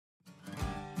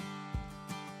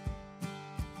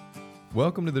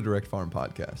Welcome to the Direct Farm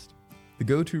Podcast, the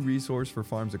go-to resource for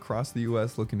farms across the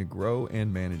U.S. looking to grow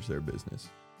and manage their business.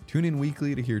 Tune in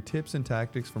weekly to hear tips and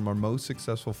tactics from our most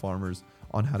successful farmers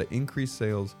on how to increase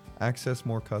sales, access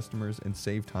more customers, and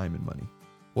save time and money.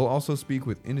 We'll also speak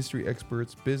with industry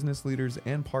experts, business leaders,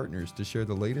 and partners to share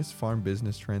the latest farm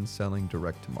business trends selling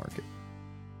direct to market.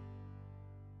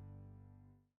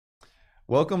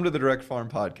 Welcome to the Direct Farm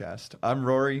Podcast. I'm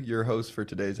Rory, your host for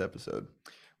today's episode.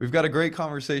 We've got a great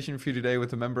conversation for you today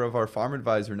with a member of our Farm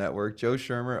Advisor Network, Joe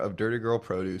Schirmer of Dirty Girl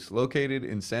Produce, located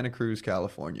in Santa Cruz,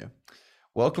 California.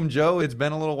 Welcome, Joe. It's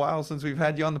been a little while since we've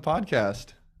had you on the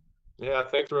podcast. Yeah,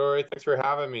 thanks, Rory. Thanks for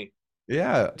having me.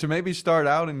 Yeah, to maybe start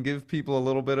out and give people a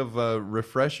little bit of a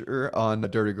refresher on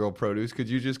Dirty Girl Produce, could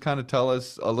you just kind of tell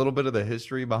us a little bit of the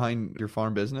history behind your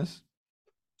farm business?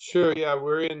 Sure, yeah,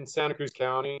 we're in Santa Cruz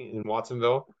County in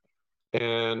Watsonville,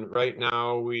 and right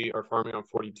now we are farming on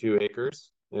 42 acres,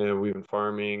 and we've been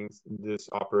farming this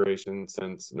operation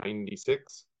since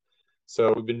 '96.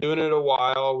 So we've been doing it a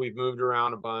while. We've moved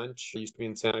around a bunch. I used to be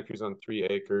in Santa Cruz on 3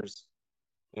 acres,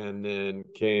 and then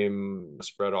came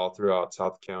spread all throughout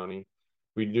South County.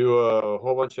 We do a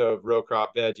whole bunch of row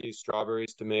crop veggies,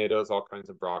 strawberries, tomatoes, all kinds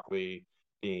of broccoli,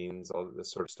 beans, all of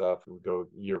this sort of stuff. We go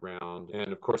year round.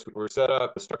 And of course, we're set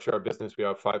up to structure our business. We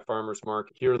have 5 farmers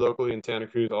market here locally in Santa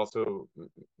Cruz, also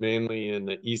mainly in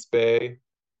the East Bay,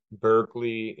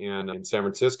 Berkeley, and in San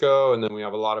Francisco. And then we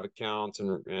have a lot of accounts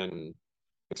and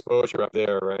exposure up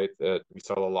there, right, that we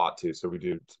sell a lot to. So we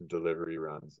do some delivery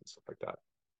runs and stuff like that.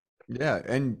 Yeah,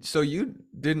 and so you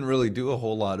didn't really do a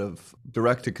whole lot of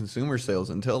direct-to-consumer sales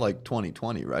until like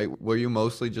 2020, right? Were you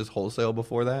mostly just wholesale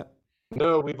before that?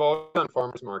 No, we've always done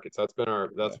farmers markets. That's been our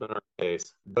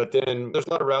base. But then there's a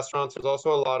lot of restaurants. There's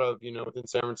also a lot of, within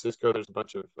San Francisco, there's a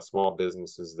bunch of small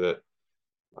businesses that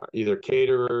are either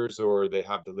caterers or they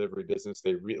have delivery business.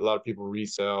 A lot of people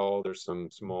resell. There's some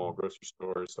small grocery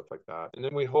stores, stuff like that. And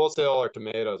then we wholesale our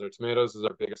tomatoes. Our tomatoes is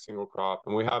our biggest single crop,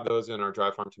 and we have those in our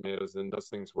dry farm tomatoes. And those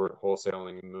things we're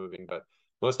wholesaling and moving, but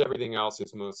most everything else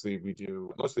is mostly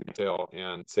retail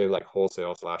and say like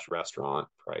wholesale / restaurant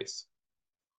price.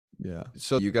 Yeah.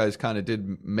 So you guys kind of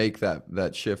did make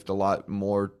that shift a lot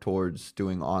more towards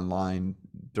doing online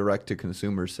direct to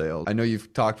consumer sales. I know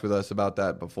you've talked with us about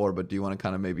that before, but do you want to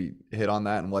kind of maybe hit on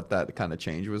that and what that kind of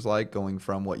change was like going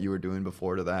from what you were doing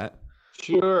before to that?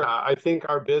 Sure. I think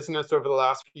our business over the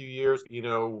last few years,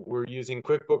 we're using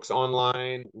QuickBooks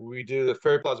online. We do the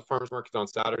Ferry Plaza Farmers Market on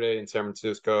Saturday in San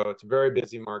Francisco. It's a very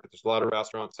busy market. There's a lot of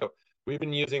restaurants. So we've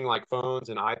been using like phones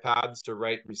and iPads to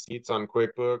write receipts on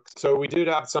QuickBooks. So we did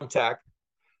have some tech,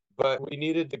 but we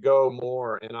needed to go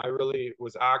more. And I really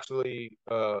was actually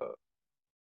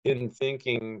in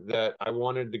thinking that I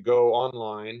wanted to go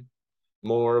online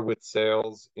more with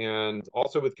sales and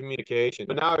also with communication.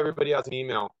 But now everybody has an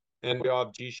email. And we all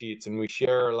have G sheets, and we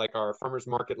share like our farmers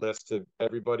market list to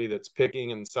everybody that's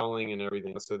picking and selling and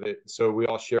everything. So we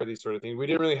all share these sort of things. We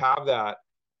didn't really have that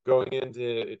going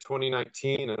into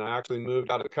 2019, and I actually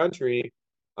moved out of the country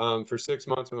for 6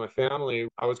 months with my family.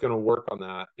 I was going to work on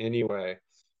that anyway,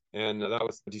 and that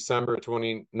was December of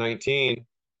 2019.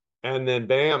 And then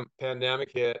bam,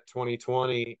 pandemic hit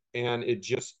 2020, and it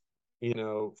just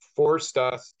forced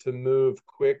us to move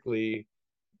quickly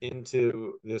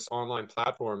into this online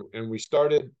platform. And we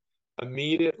started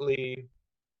immediately.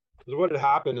 What had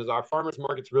happened is our farmers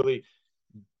markets really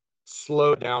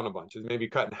slowed down a bunch. It maybe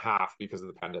cut in half because of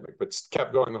the pandemic, but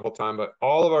kept going the whole time. But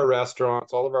all of our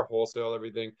restaurants, all of our wholesale,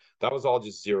 everything, that was all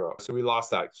just zero. So we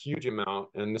lost that huge amount.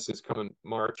 And this is coming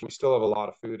March. We still have a lot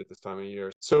of food at this time of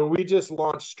year. So we just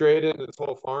launched straight into this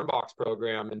whole farm box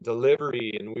program and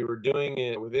delivery. And we were doing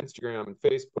it with Instagram and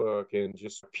Facebook and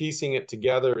just piecing it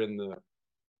together in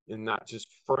that just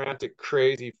frantic,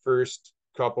 crazy first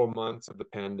couple months of the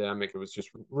pandemic. It was just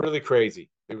really crazy.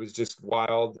 It was just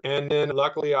wild. And then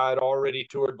luckily I had already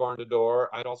toured Barn to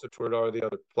Door. I'd also toured all the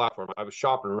other platforms. I was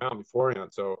shopping around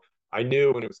beforehand. So I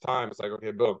knew when it was time, it's like,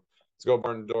 okay, boom, let's go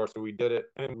Barn to Door. So we did it.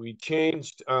 And we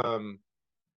changed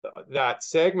that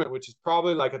segment, which is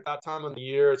probably like at that time of the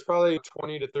year, it's probably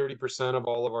 20 to 30% of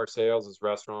all of our sales is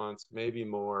restaurants, maybe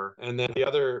more. And then the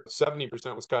other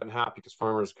 70% was cut in half because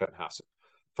farmers cut in half. So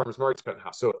farmers markets cut in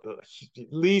half. So at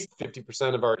least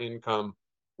 50% of our income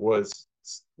was,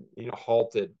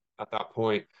 halted at that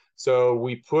point. So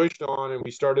we pushed on and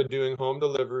we started doing home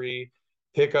delivery,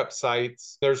 pickup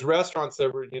sites. There's restaurants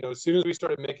that were, as soon as we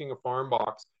started making a farm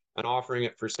box and offering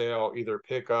it for sale, either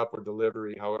pickup or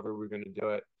delivery, however we're going to do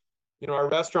it. Our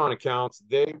restaurant accounts,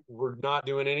 they were not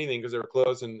doing anything because they were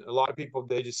closed. And a lot of people,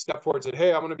 they just stepped forward and said,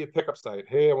 hey, I want to be a pickup site.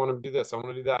 Hey, I want to do this. I want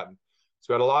to do that.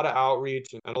 So we had a lot of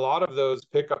outreach, and a lot of those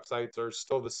pickup sites are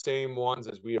still the same ones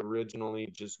as we originally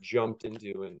just jumped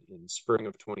into in spring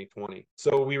of 2020.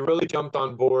 So we really jumped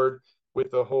on board with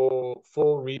the whole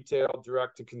full retail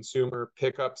direct to consumer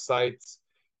pickup sites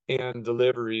and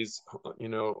deliveries,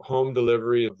 home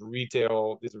delivery of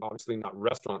retail. These are obviously not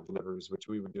restaurant deliveries, which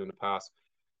we would do in the past.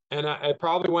 And I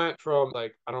probably went from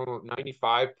like, I don't know,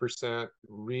 95%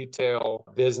 retail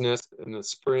business in the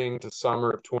spring to summer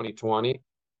of 2020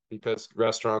 because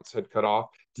restaurants had cut off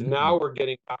to now we're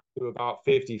getting back to about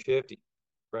 50-50,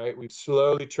 right? We've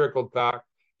slowly trickled back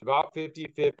to about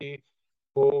 50-50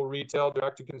 full retail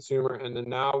direct to consumer. And then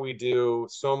now we do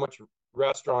so much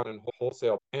restaurant and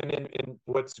wholesale. And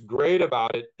what's great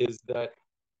about it is that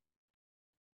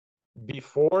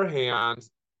beforehand,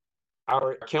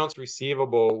 our accounts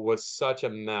receivable was such a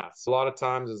mess. A lot of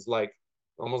times it's like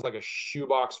almost like a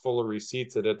shoebox full of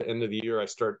receipts that at the end of the year I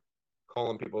start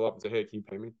calling people up and say, hey, can you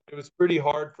pay me? It was pretty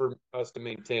hard for us to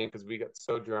maintain because we got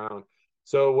so drowned.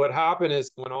 So what happened is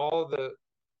when all the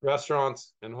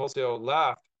restaurants and wholesale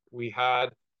left, we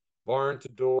had barn to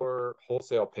door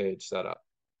wholesale page set up.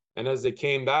 And as they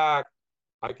came back,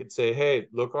 I could say, hey,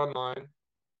 look online,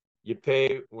 you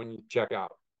pay when you check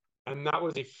out. And that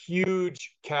was a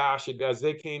huge cash. As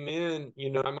they came in,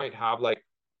 I might have like,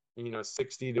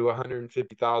 60 to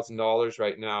 $150,000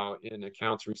 right now in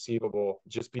accounts receivable,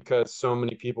 just because so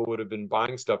many people would have been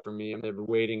buying stuff from me and they were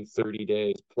waiting 30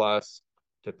 days plus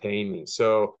to pay me.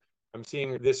 So I'm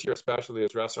seeing this year, especially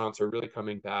as restaurants are really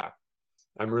coming back,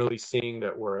 I'm really seeing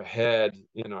that we're ahead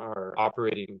in our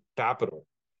operating capital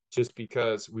just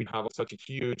because we have such a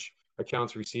huge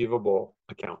accounts receivable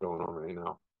account going on right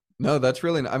now. No, that's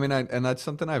really, I mean, and that's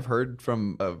something I've heard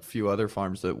from a few other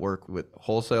farms that work with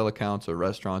wholesale accounts or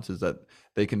restaurants is that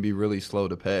they can be really slow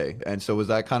to pay. And so was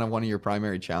that kind of one of your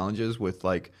primary challenges with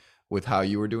how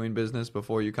you were doing business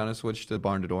before you kind of switched to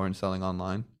barn to door and selling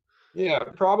online? Yeah,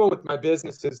 the problem with my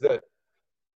business is that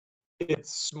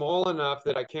it's small enough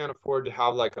that I can't afford to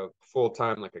have like a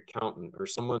full-time like accountant or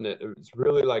someone that is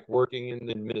really like working in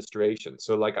the administration.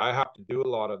 So like I have to do a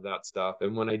lot of that stuff.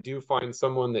 And when I do find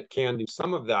someone that can do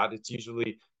some of that, it's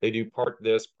usually they do part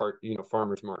this, part,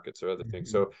 farmers markets or other things.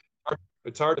 So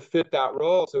it's hard to fit that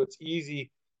role. So it's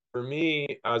easy for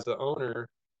me as the owner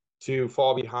to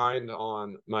fall behind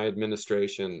on my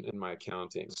administration and my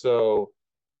accounting. So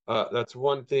that's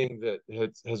one thing that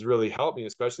has really helped me,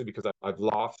 especially because I've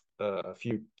lost a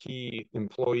few key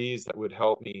employees that would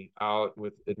help me out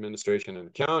with administration and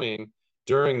accounting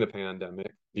during the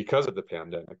pandemic because of the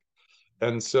pandemic.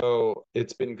 And so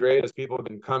it's been great as people have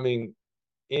been coming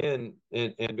in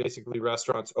and basically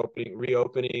restaurants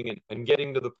reopening and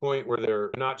getting to the point where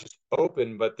they're not just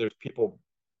open, but there's people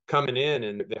coming in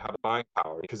and they have buying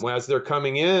power because as they're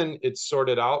coming in, it's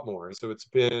sorted out more. So it's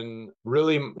been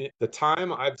really the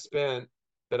time I've spent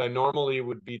that I normally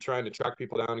would be trying to track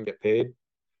people down and get paid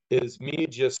is me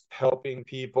just helping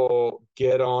people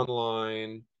get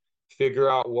online, figure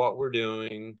out what we're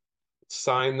doing,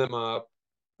 sign them up,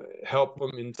 help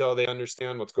them until they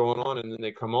understand what's going on, and then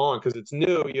they come on because it's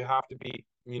new. You have to be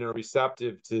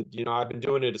receptive to, I've been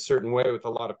doing it a certain way with a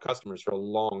lot of customers for a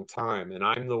long time, and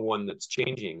I'm the one that's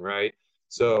changing, right?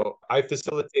 So I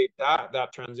facilitate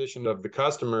that transition of the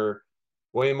customer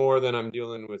way more than I'm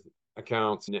dealing with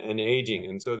accounts and aging.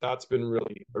 And so that's been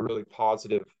really a really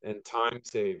positive and time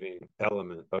saving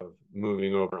element of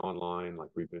moving over online like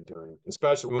we've been doing,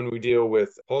 especially when we deal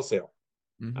with wholesale.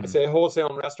 I say wholesale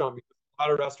and restaurant because a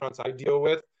lot of restaurants I deal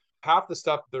with, half the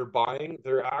stuff they're buying,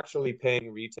 they're actually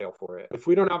paying retail for it. If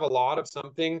we don't have a lot of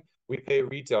something, we pay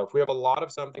retail. If we have a lot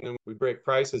of something, then we break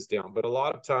prices down. But a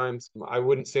lot of times, I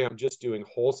wouldn't say I'm just doing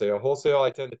wholesale. Wholesale,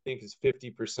 I tend to think is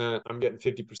 50%. I'm getting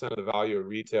 50% of the value of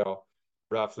retail,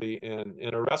 roughly. And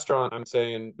in a restaurant, I'm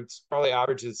saying it's probably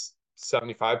averages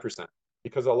 75%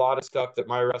 because a lot of stuff that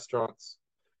my restaurants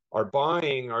are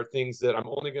buying are things that I'm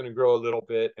only going to grow a little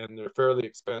bit and they're fairly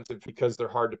expensive because they're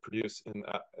hard to produce and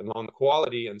on the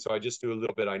quality. And so I just do a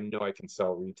little bit. I know I can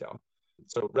sell retail.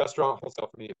 So restaurant wholesale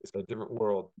for me is a different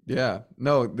world. Yeah,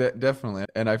 no, definitely.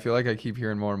 And I feel like I keep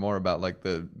hearing more and more about like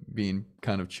the being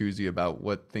kind of choosy about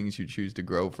what things you choose to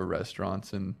grow for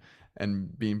restaurants and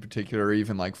being particular, or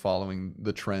even like following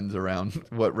the trends around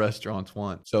what restaurants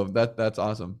want. So that's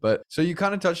awesome. But so you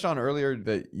kind of touched on earlier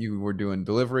that you were doing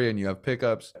delivery and you have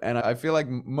pickups. And I feel like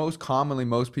most commonly,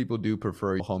 most people do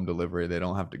prefer home delivery. They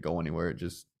don't have to go anywhere. It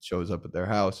just shows up at their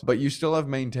house. But you still have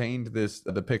maintained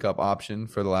the pickup option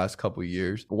for the last couple of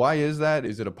years. Why is that?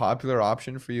 Is it a popular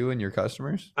option for you and your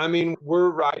customers? I mean, we're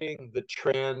riding the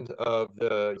trend of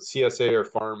the CSA or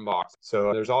farm box.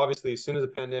 So there's obviously, as soon as the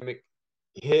pandemic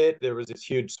hit, there was this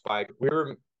huge spike. We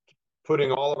were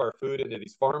putting all of our food into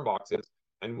these farm boxes,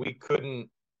 and we couldn't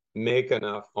make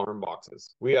enough farm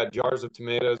boxes. We had jars of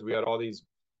tomatoes, we had all these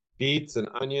beets and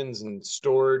onions and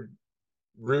stored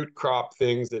root crop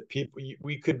things that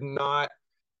we could not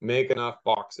make enough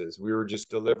boxes. We were just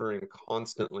delivering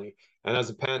constantly. And as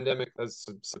the pandemic has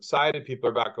subsided, people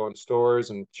are back going to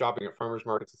stores and shopping at farmers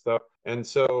markets and stuff. And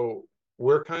so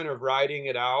we're kind of riding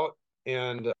it out.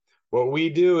 And what we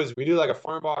do is we do like a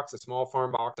farm box, a small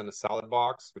farm box, and a salad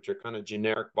box, which are kind of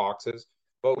generic boxes.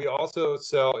 But we also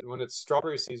sell, when it's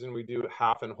strawberry season, we do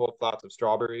half and whole flats of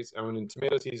strawberries. And when in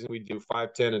tomato season, we do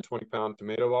 5, 10, and 20-pound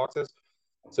tomato boxes.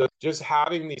 So just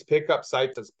having these pickup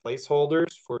sites as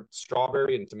placeholders for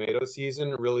strawberry and tomato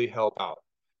season really help out,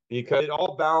 because it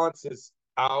all balances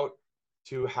out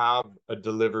to have a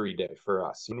delivery day for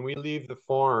us. When we leave the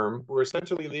farm, we're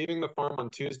essentially leaving the farm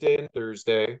on Tuesday and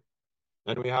Thursday,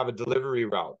 and we have a delivery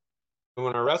route. And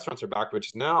when our restaurants are back,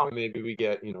 which now maybe we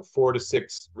get, 4 to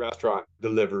 6 restaurant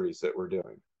deliveries that we're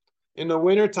doing. In the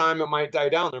wintertime, it might die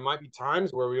down. There might be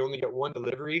times where we only get one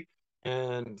delivery,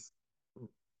 and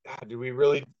God, do we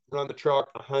really run the truck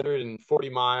 140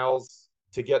 miles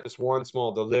to get this one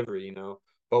small delivery,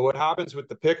 But what happens with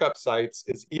the pickup sites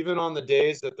is even on the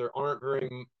days that there aren't very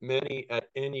many at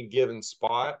any given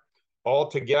spot,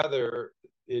 altogether,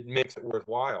 it makes it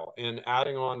worthwhile. And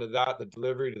adding on to that, the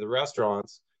delivery to the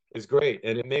restaurants is great.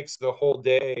 And it makes the whole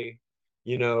day,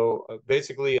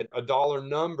 basically a dollar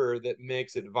number that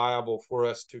makes it viable for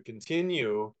us to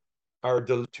continue our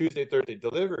Tuesday, Thursday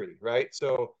delivery, right?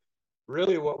 So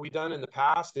really what we done in the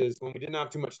past is when we didn't have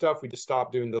too much stuff, we just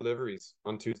stopped doing deliveries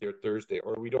on Tuesday or Thursday,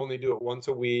 or we'd only do it once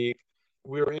a week.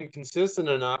 We were inconsistent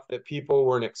enough that people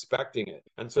weren't expecting it.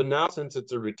 And so now, since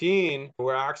it's a routine,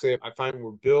 I find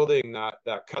we're building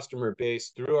that customer base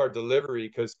through our delivery,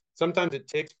 because sometimes it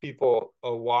takes people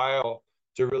a while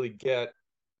to really get,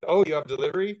 oh, you have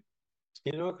delivery?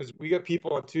 Because we get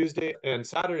people on Tuesday and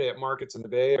Saturday at markets in the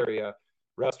Bay Area,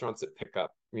 restaurants that pick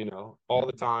up, all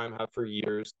the time, have for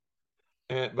years.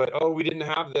 But we didn't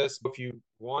have this. If you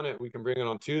want it, we can bring it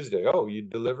on Tuesday. Oh, you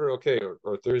deliver? Okay,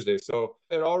 or Thursday. So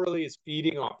it all really is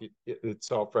feeding off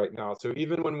itself right now. So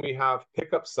even when we have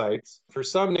pickup sites, for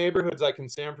some neighborhoods like in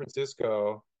San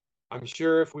Francisco, I'm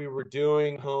sure if we were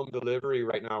doing home delivery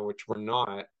right now, which we're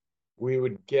not, we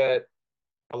would get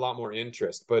a lot more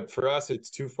interest. But for us, it's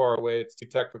too far away. It's too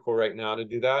technical right now to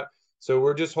do that. So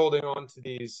we're just holding on to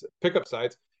these pickup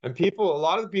sites. And a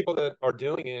lot of the people that are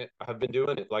doing it have been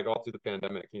doing it like all through the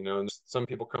pandemic, and some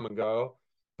people come and go.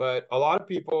 But a lot of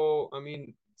people,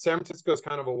 San Francisco is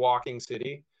kind of a walking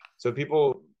city. So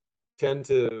people tend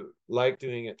to like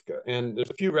doing it. And there's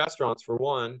a few restaurants, for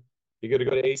one. You got to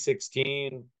go to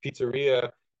A16 Pizzeria,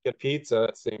 get pizza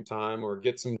at the same time, or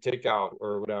get some takeout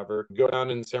or whatever. Go down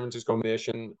in San Francisco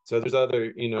Mission. So there's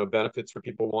other, benefits for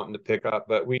people wanting to pick up.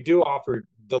 But we do offer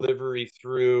delivery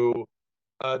through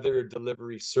other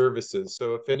delivery services.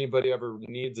 So if anybody ever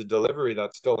needs a delivery,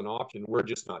 that's still an option. We're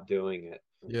just not doing it.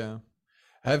 Yeah.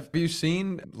 Have you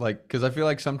seen, because I feel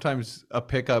like sometimes a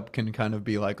pickup can kind of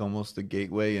be like almost a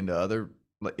gateway into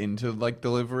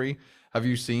delivery. Have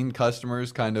you seen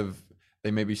customers they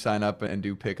maybe sign up and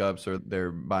do pickups, or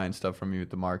they're buying stuff from you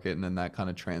at the market, and then that kind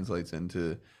of translates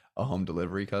into a home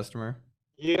delivery customer?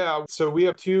 Yeah, so we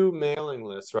have 2 mailing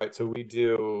lists, right? So we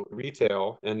do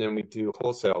retail, and then we do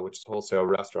wholesale, which is wholesale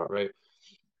restaurant, right?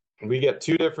 We get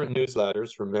 2 different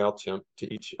newsletters from MailChimp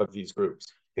to each of these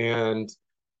groups. And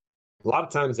a lot of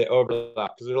times they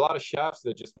overlap, because there's a lot of chefs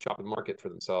that just shop the market for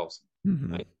themselves.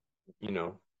 Mm-hmm. Right?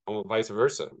 Vice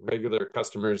versa. Regular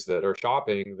customers that are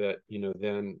shopping that,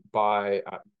 then buy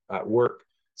at work.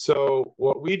 So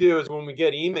what we do is when we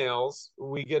get emails,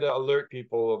 we get to alert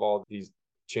people of all these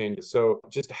changes. So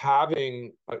just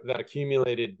having that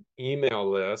accumulated email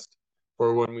list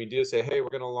for when we do say, hey, we're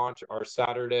going to launch our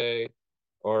Saturday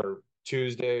or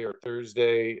Tuesday or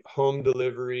Thursday home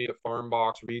delivery of farm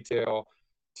box retail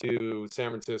to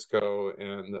San Francisco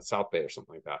and the South Bay or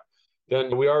something like that.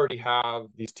 Then we already have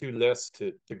these 2 lists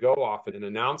to go off and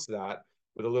announce that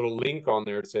with a little link on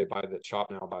there to say, buy the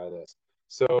shop now, buy this.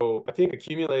 So I think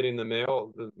accumulating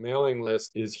the mailing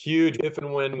list is huge if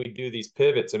and when we do these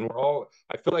pivots. And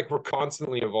I feel like we're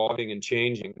constantly evolving and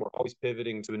changing. We're always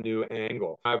pivoting to a new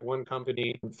angle. I have one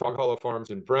company, Frog Hollow Farms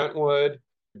in Brentwood.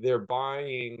 They're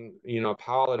buying, a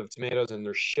pallet of tomatoes and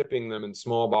they're shipping them in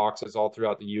small boxes all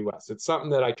throughout the US. It's something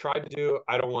that I tried to do.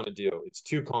 I don't want to do. It's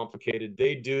too complicated.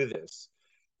 They do this.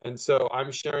 And so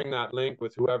I'm sharing that link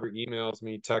with whoever emails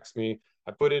me, texts me.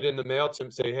 I put it in the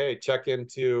MailChimp, say, hey, check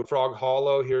into Frog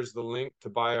Hollow. Here's the link to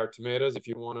buy our tomatoes if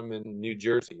you want them in New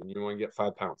Jersey and you want to get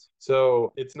 5 pounds.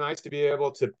 So it's nice to be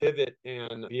able to pivot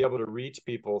and be able to reach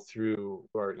people through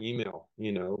our email,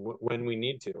 when we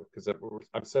need to, because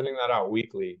I'm sending that out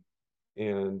weekly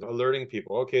and alerting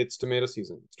people, okay, it's tomato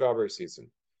season, strawberry season.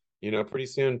 Pretty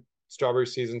soon strawberry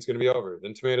season's going to be over.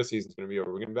 Then tomato season's going to be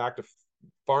over. We're getting back to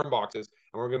farm boxes,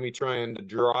 and we're going to be trying to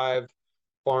drive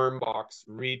farm box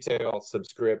retail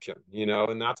subscription,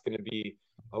 and that's going to be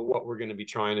what we're going to be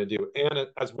trying to do. And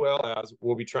as well as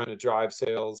we'll be trying to drive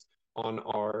sales on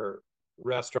our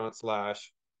restaurant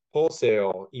slash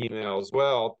wholesale email as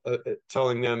well,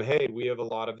 telling them, hey, we have a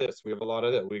lot of this, we have a lot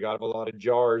of that, we got a lot of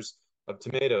jars of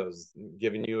tomatoes,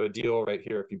 giving you a deal right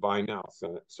here if you buy now,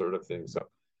 sort of thing.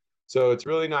 So it's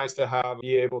really nice to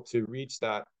be able to reach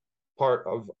that part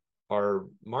of our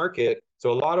market.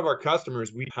 So a lot of our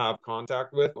customers we have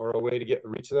contact with or a way to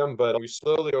reach them, but we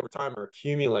slowly over time are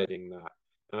accumulating that.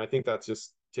 And I think that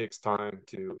just takes time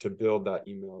to build that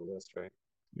email list, right?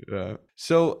 Yeah.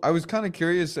 So I was kind of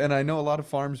curious, and I know a lot of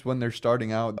farms, when they're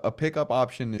starting out, a pickup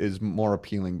option is more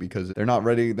appealing because they're not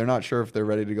ready. They're not sure if they're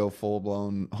ready to go full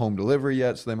blown home delivery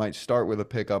yet. So they might start with a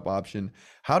pickup option.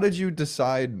 How did you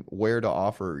decide where to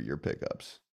offer your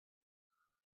pickups?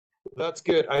 That's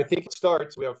good. I think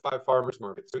we have 5 farmers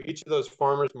markets. So each of those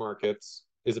farmers markets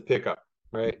is a pickup,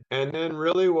 right? And then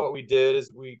really what we did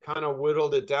is we kind of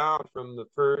whittled it down from the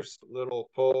first little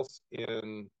pulse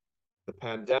in the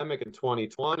pandemic in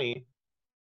 2020.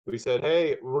 We said,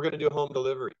 hey, we're going to do home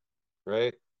delivery,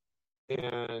 right?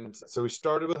 And so we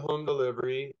started with home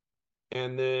delivery,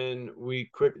 and then we're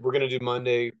going to do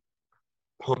Monday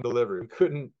home delivery.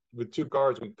 With 2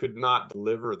 cars, we could not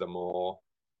deliver them all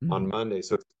on Monday.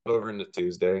 So it's over into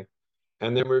Tuesday.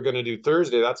 And then we're going to do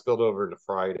Thursday. That's spilled over into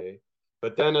Friday.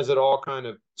 But then as it all kind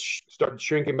of started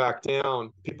shrinking back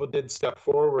down, people did step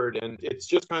forward. And it's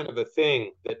just kind of a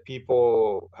thing that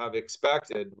people have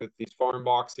expected with these farm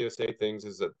box CSA things,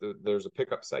 is that there's a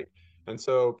pickup site. And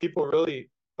so people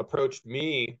really approached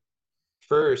me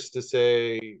first to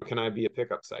say, can I be a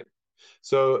pickup site?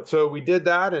 So we did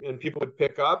that, and people would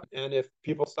pick up. And if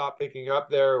people stopped picking up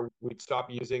there, we'd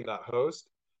stop using that host.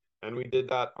 And we did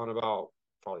that on about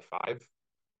probably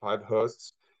five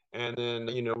hosts. And then,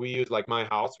 we use like my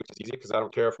house, which is easy because I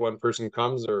don't care if one person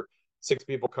comes or 6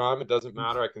 people come. It doesn't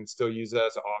matter. I can still use that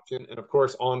as an option. And of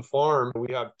course, on farm,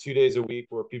 we have 2 days a week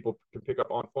where people can pick up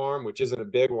on farm, which isn't a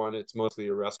big one. It's mostly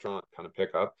a restaurant kind of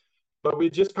pickup. But we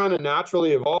just kind of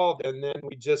naturally evolved. And then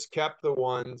we just kept the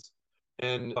ones.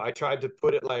 And I tried to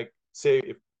put it like, say,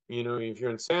 if you're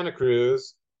in Santa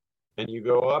Cruz and you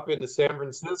go up into San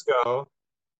Francisco,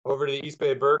 over to the East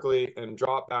Bay, Berkeley, and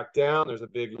drop back down, there's a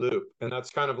big loop. And that's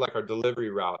kind of like our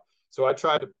delivery route. So I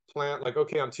tried to plant like,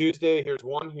 okay, on Tuesday, here's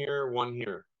one here, one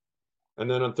here. And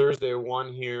then on Thursday,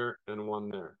 one here and one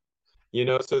there.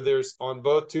 So there's on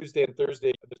both Tuesday and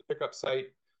Thursday, there's a pickup site.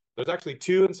 There's actually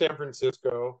 2 in San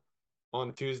Francisco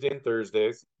on Tuesday and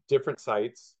Thursdays, different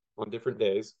sites on different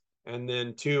days. And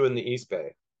then 2 in the East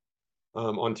Bay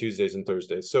on Tuesdays and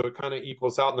Thursdays. So it kind of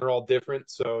equals out, and they're all different.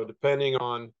 So depending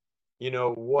on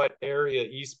what area,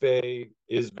 East Bay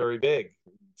is very big.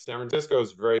 San Francisco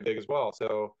is very big as well.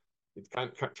 So it's kind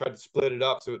of tried to split it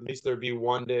up. So at least there'd be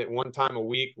one time a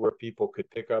week where people could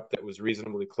pick up that was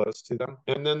reasonably close to them.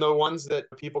 And then the ones that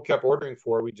people kept ordering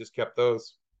for, we just kept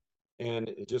those. And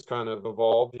it just kind of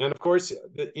evolved. And of course,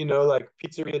 like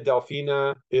Pizzeria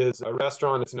Delfina is a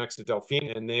restaurant. It's next to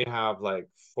Delfina, and they have like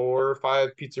 4 or 5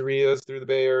 pizzerias through the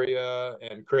Bay Area.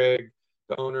 And Craig,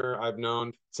 the owner, I've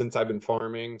known since I've been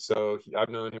farming. So I've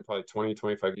known him probably 20,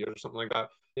 25 years or something like that.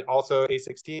 And also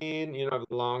A16, I have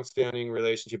a long-standing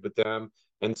relationship with them.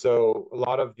 And so a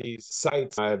lot of these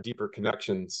sites I have deeper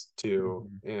connections to.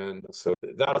 And so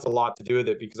that has a lot to do with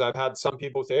it, because I've had some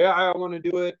people say, yeah, I want to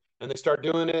do it. And they start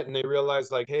doing it and they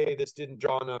realize like, hey, this didn't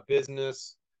draw enough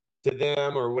business to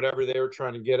them or whatever they were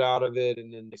trying to get out of it.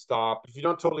 And then they stop. If you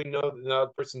don't totally know the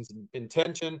other person's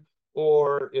intention,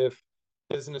 or if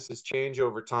businesses change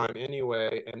over time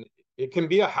anyway, and it can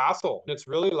be a hassle. And it's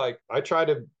really like, I try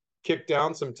to kick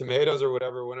down some tomatoes or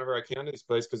whatever whenever I can to this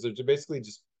place, because they're basically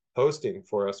just hosting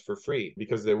for us for free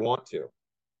because they want to.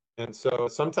 And so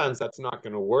sometimes that's not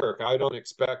going to work. I don't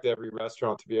expect every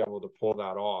restaurant to be able to pull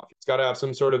that off. It's got to have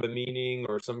some sort of a meaning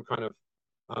or some kind of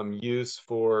use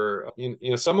for,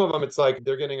 some of them, it's like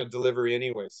they're getting a delivery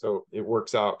anyway. So it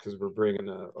works out because we're bringing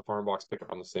a farm box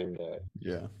pickup on the same day.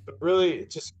 Yeah. But really,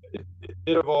 it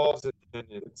evolves, and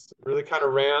it's really kind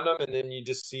of random. And then you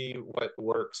just see what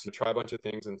works. You try a bunch of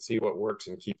things and see what works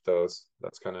and keep those.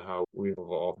 That's kind of how we've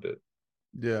evolved it.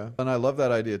 Yeah. And I love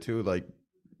that idea too. Like,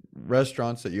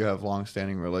 restaurants that you have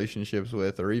long-standing relationships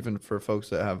with, or even for folks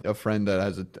that have a friend that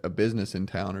has a business in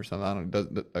town or something, I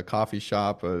don't know, a coffee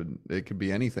shop, it could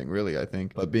be anything really, I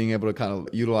think. But being able to kind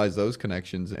of utilize those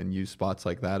connections and use spots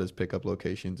like that as pickup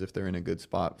locations if they're in a good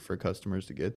spot for customers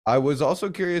to get. I was also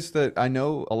curious that I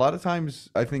know a lot of times,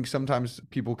 I think sometimes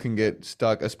people can get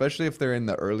stuck, especially if they're in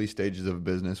the early stages of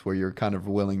business where you're kind of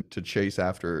willing to chase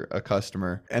after a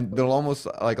customer. And they'll almost,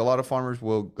 like, a lot of farmers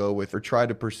will go with or try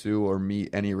to pursue or meet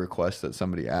any request that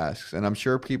somebody asks. And I'm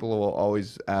sure people will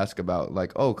always ask about,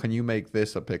 like, oh, can you make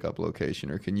this a pickup location,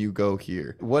 or can you go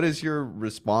here? What is your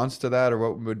response to that, or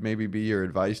what would maybe be your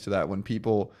advice to that when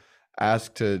people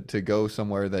ask to go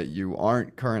somewhere that you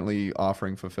aren't currently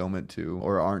offering fulfillment to,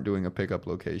 or aren't doing a pickup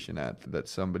location at, that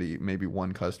somebody, maybe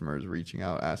one customer, is reaching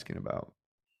out asking about?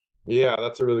 Yeah,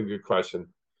 that's a really good question.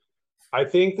 I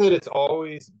think that it's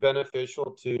always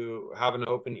beneficial to have an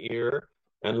open ear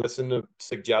and listen to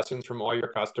suggestions from all your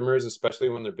customers, especially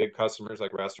when they're big customers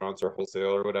like restaurants or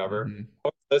wholesale or whatever. Mm-hmm.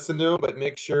 Listen to them, but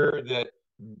make sure that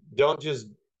don't just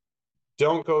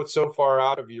don't go so far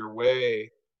out of your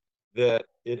way that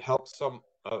it helps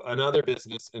another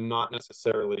business and not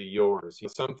necessarily yours.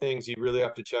 Some things you really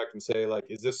have to check and say, like,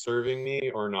 is this serving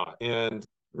me or not? And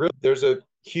really, there's a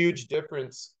huge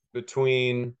difference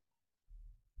between,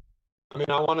 I mean,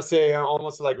 I want to say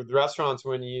almost like with restaurants,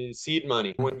 when you seed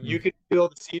money, when Mm-hmm. you can feel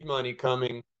the seed money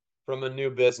coming from a new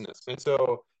business. And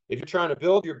so if you're trying to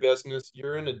build your business,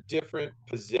 you're in a different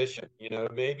position.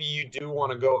 Maybe you do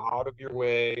want to go out of your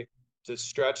way to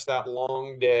stretch that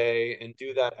long day and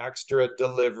do that extra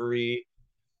delivery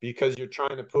because you're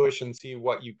trying to push and see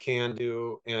what you can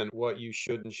do and what you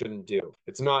should and shouldn't do.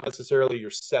 It's not necessarily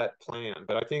your set plan,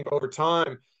 but I think over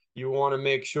time, you want to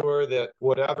make sure that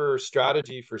whatever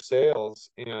strategy for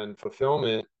sales and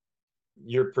fulfillment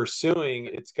you're pursuing,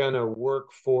 it's going to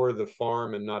work for the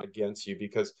farm and not against you.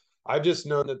 Because I've just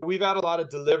known that we've had a lot of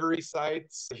delivery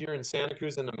sites here in Santa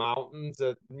Cruz in the mountains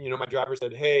that, my driver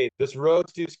said, hey, this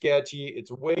road's too sketchy.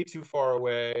 It's way too far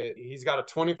away. He's got a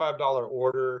 $25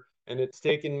 order and it's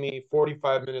taken me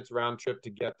 45 minutes round trip to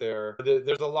get there.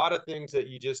 There's a lot of things that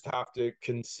you just have to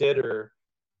consider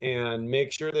and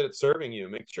make sure that it's serving you,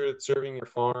 make sure it's serving your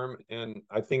farm. And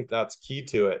I think that's key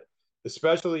to it,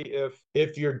 especially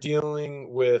if you're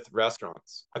dealing with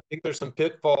restaurants. I think there's some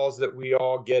pitfalls that we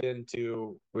all get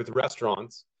into with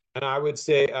restaurants, and I would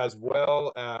say as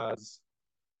well as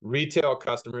retail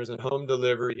customers and home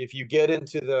delivery. If you get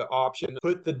into the option,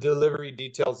 put the delivery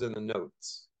details in the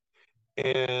notes.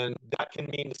 And that can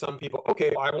mean to some people,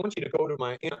 okay, I want you to go to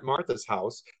my Aunt Martha's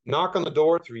house, knock on the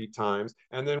door 3 times,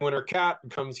 and then when her cat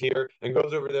comes here and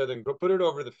goes over there, then go put it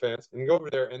over the fence and go over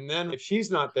there. And then if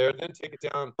she's not there, then take it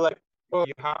down. Like, well,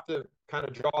 you have to kind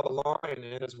of draw the line.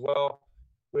 And as well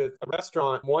with a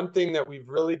restaurant, one thing that we've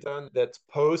really done that's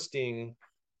posting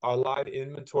our live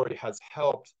inventory has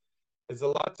helped is a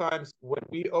lot of times when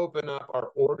we open up our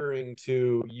ordering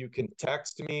to, you can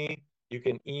text me, you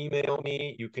can email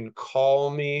me, you can call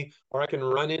me, or I can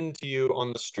run into you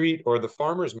on the street or the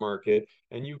farmer's market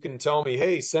and you can tell me,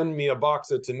 hey, send me a box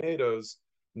of tomatoes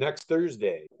next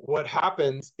Thursday. What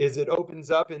happens is it opens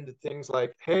up into things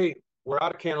like, hey, we're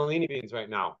out of cannellini beans right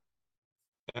now.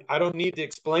 And I don't need to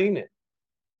explain it.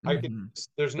 Mm-hmm.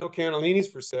 There's no cannellinis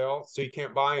for sale, so you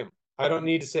can't buy them. I don't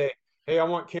need to say, hey, I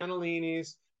want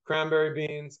cannellinis, cranberry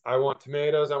beans, I want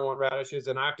tomatoes, I want radishes,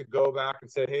 and I have to go back and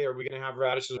say, hey, are we going to have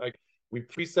radishes? Like, we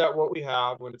preset what we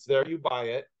have. When it's there, you buy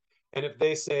it. And if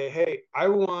they say, hey, I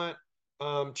want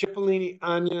cipollini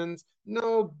onions,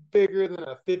 no bigger than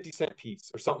a 50-cent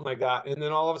piece or something like that, and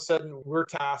then all of a sudden we're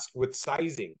tasked with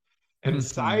sizing. And Mm-hmm.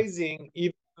 sizing,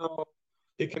 even though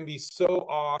it can be so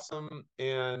awesome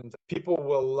and people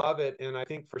will love it. And I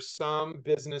think for some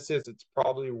businesses, it's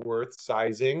probably worth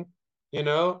sizing, you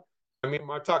know? I mean,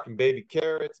 I'm talking baby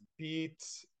carrots,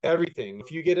 beets, everything.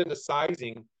 If you get into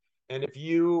sizing and if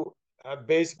you have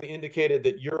basically indicated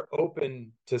that you're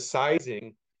open to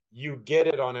sizing, you get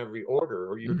it on every order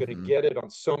or you're going to Mm-hmm. get it on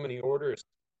so many orders.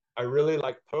 I really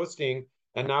like posting.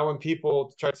 And now when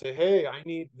people try to say, hey, I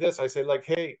need this, I say, like,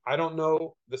 hey, I don't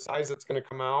know the size that's going to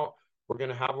come out. We're going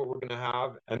to have what we're going to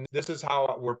have. And this is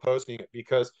how we're posting it,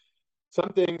 because some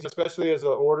things, especially as the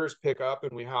orders pick up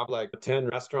and we have like 10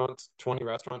 restaurants, 20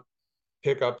 restaurant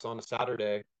pickups on a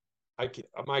Saturday,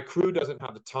 my crew doesn't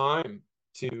have the time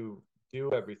to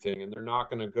do everything. And they're not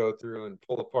going to go through and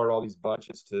pull apart all these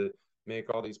bunches to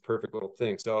make all these perfect little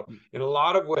things. So in a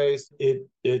lot of ways, it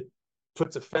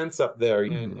puts a fence up there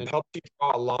Mm-hmm. and helps you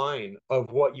draw a line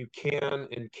of what you can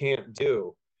and can't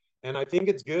do. And I think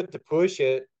it's good to push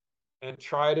it and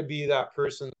try to be that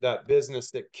person, that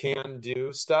business that can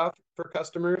do stuff for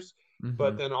customers.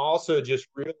 but then also just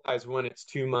realize when it's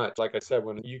too much. Like I said,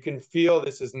 when you can feel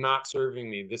this is not serving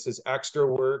me, this is extra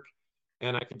work,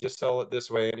 and I could just sell it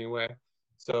this way anyway.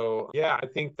 So yeah, I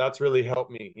think that's really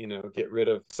helped me, get rid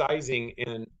of sizing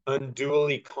and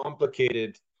unduly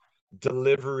complicated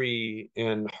delivery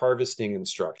and harvesting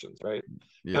instructions, right? And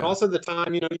Yeah. also the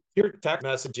time, you're text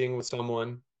messaging with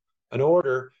someone, an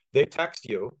order, they text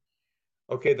you.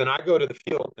 Okay, then I go to the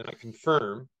field and I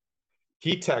confirm.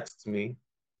 He texts me.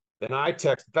 Then I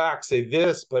text back, say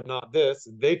this, but not this.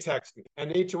 They text me.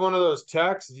 And each one of those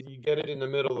texts, you get it in the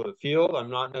middle of the field. I'm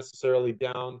not necessarily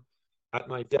down at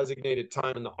my designated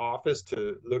time in the office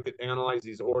to analyze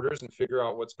these orders and figure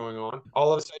out what's going on.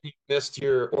 All of a sudden, you missed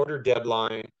your order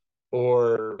deadline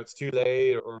or it's too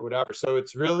late or whatever. So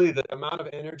it's really the amount of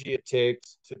energy it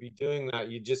takes to be doing that.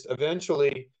 You just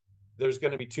eventually, there's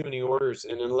going to be too many orders.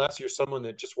 And unless you're someone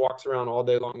that just walks around all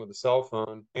day long with a cell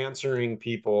phone answering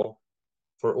people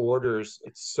for orders,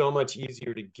 it's so much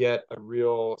easier to get a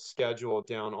real schedule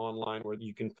down online where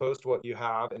you can post what you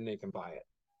have and they can buy it.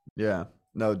 Yeah,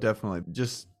 no, definitely.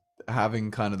 Just having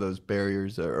kind of those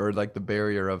barriers or like the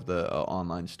barrier of the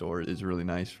online store is really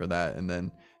nice for that. And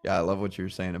then, yeah, I love what you're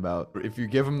saying about if you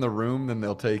give them the room, then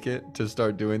they'll take it to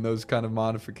start doing those kind of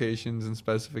modifications and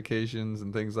specifications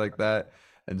and things like that.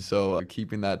 And so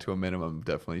keeping that to a minimum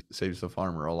definitely saves the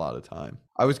farmer a lot of time.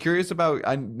 I was curious about,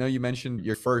 I know you mentioned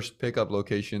your first pickup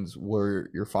locations were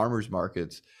your farmers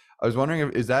markets. I was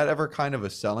wondering, is that ever kind of a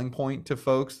selling point to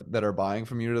folks that are buying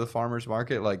from you to the farmers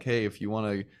market? Like, hey, if you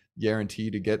want to guarantee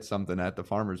to get something at the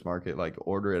farmers market, like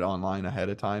order it online ahead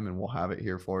of time and we'll have it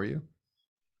here for you.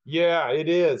 Yeah, it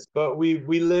is, but we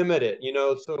limit it,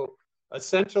 so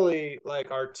essentially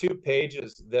like our two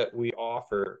pages that we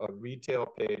offer, a retail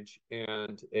page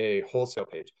and a wholesale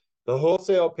page. The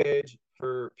wholesale page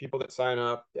for people that sign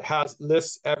up has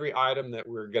lists every item that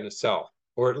we're going to sell,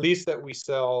 or at least that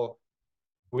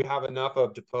we have enough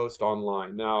of to post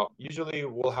online. Now, usually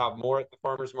we'll have more at the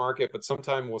farmers market, but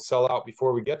sometimes we'll sell out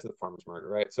before we get to the farmers market,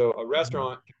 right? So a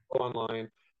restaurant can go online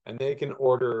and they can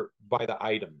order by the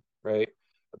item, right?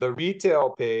 The retail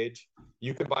page,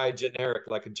 you can buy a generic,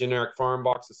 like a generic farm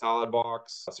box, a salad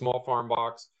box, a small farm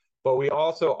box. But we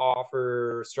also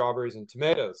offer strawberries and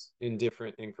tomatoes in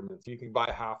different increments. You can buy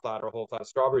a half flat or a whole flat of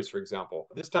strawberries, for example.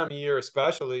 This time of year,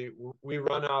 especially, we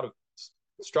run out of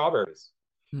strawberries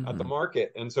at the Mm-hmm.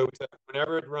 market. And so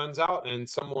whenever it runs out and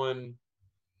someone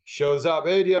shows up,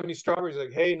 hey, do you have any strawberries?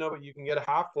 Like, hey, no, but you can get a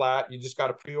half flat. You just got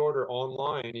to pre-order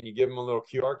online and you give them a little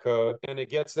QR code and it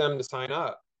gets them to sign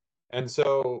up. And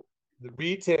so the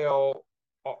retail,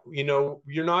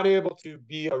 you're not able to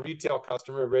be a retail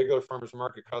customer, a regular farmers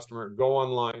market customer, go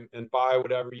online and buy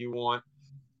whatever you want.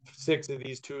 6 of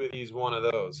these, 2 of these, 1 of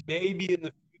those. Maybe in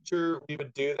the future we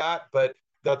would do that, but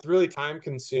that's really time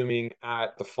consuming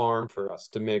at the farm for us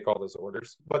to make all those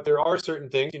orders. But there are certain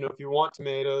things, if you want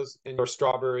tomatoes and or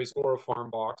strawberries or a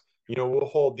farm box, we'll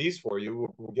hold these for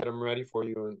you. We'll get them ready for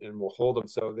you and we'll hold them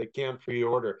so they can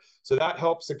pre-order. So that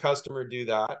helps the customer do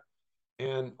that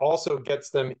and also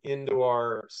gets them into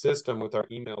our system with our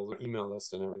email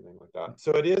list and everything like that.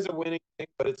 So it is a winning thing,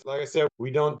 but it's like I said,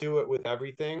 we don't do it with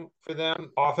everything for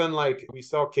them. Often, like we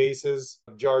sell cases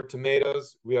of jarred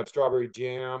tomatoes, we have strawberry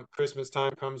jam. Christmas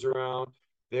time comes around,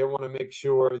 they want to make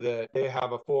sure that they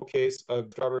have a full case of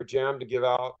strawberry jam to give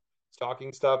out,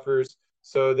 stocking stuffers,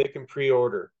 so they can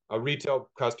pre-order. A retail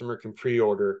customer can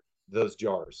pre-order those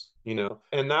jars,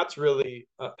 and that's really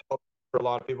for a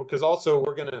lot of people because also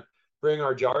we're going to bring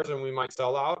our jars and we might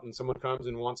sell out and someone comes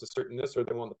and wants a certain this or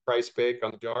they want the price bake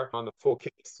on the jar on the full case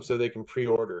so they can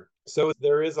pre-order. So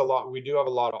there is we do have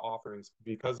a lot of offerings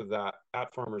because of that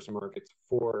at farmers markets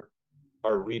for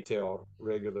our retail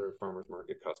regular farmers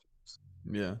market customers.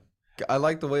 Yeah. I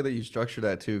like the way that you structure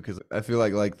that too, because I feel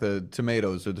like the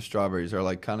tomatoes or the strawberries are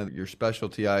like kind of your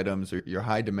specialty items or your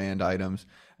high demand items.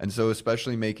 And so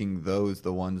especially making those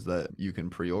the ones that you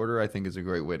can pre-order, I think is a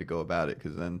great way to go about it,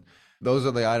 because then those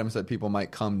are the items that people might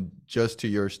come just to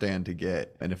your stand to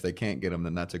get. And if they can't get them,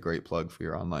 then that's a great plug for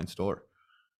your online store.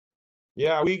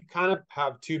 Yeah, we kind of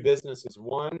have two businesses.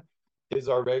 One is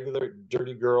our regular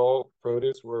Dirty Girl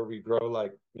produce where we grow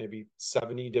like maybe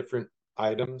 70 different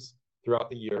items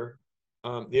throughout the year.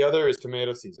 The other is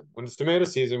tomato season. When it's tomato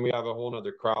season, we have a whole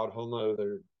nother crowd, whole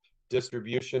nother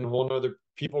distribution, whole nother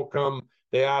people come.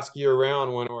 They ask year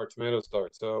round when our tomatoes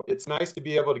start. So it's nice to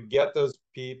be able to get those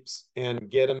peeps and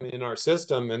get them in our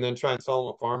system and then try and sell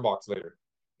them a farm box later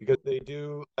because they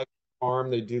do like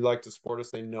farm, they do like to support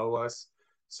us, they know us.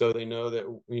 So they know that,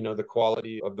 the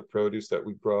quality of the produce that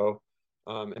we grow.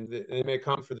 And they may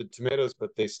come for the tomatoes,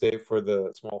 but they stay for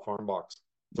the small farm box.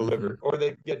 delivered, or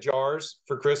they get jars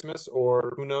for Christmas,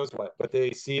 or who knows what. But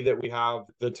they see that we have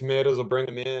the tomatoes, will bring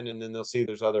them in, and then they'll see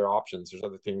there's other options, there's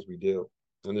other things we do,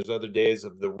 and there's other days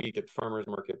of the week at farmers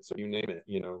markets. So you name it,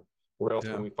 where else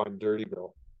Yeah. can we find Dirty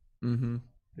Bill? Mm-hmm.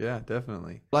 Yeah,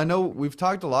 definitely. Well, I know we've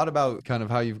talked a lot about kind of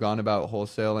how you've gone about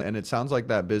wholesale, and it sounds like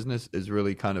that business is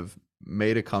really kind of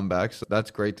made a comeback. So that's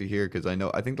great to hear because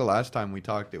I think the last time we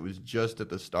talked, it was just at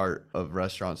the start of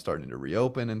restaurants starting to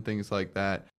reopen and things like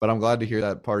that. But I'm glad to hear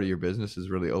that part of your business is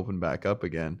really opened back up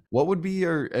again. What would be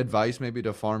your advice maybe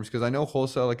to farms? Because I know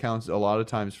wholesale accounts a lot of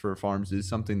times for farms is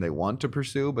something they want to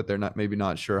pursue, but they're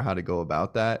not sure how to go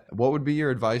about that. What would be your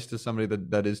advice to somebody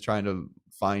that is trying to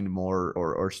find more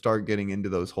or start getting into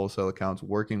those wholesale accounts,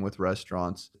 working with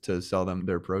restaurants to sell them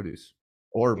their produce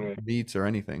or Right. meats or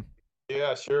anything?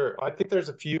 Yeah, sure. I think there's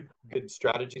a few good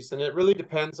strategies, and it really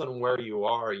depends on where you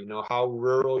are, how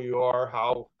rural you are,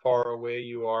 how far away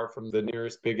you are from the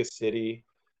nearest biggest city,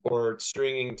 or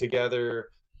stringing together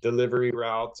delivery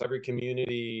routes. Every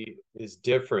community is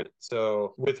different.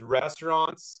 So with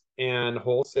restaurants and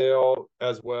wholesale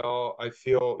as well, I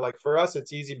feel like for us,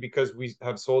 it's easy because we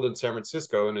have sold in San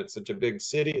Francisco and it's such a big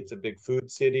city. It's a big food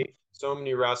city. So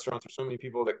many restaurants, or so many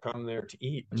people that come there to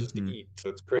eat, just to Mm-hmm. eat. So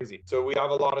it's crazy. So we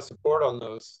have a lot of support on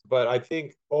those. But I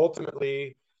think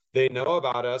ultimately they know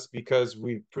about us because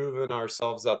we've proven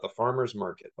ourselves at the farmer's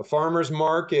market. A farmer's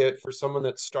market for someone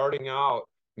that's starting out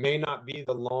may not be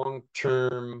the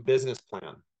long-term business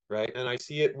plan, right? And I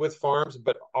see it with farms,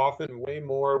 but often way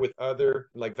more with other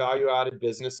like value-added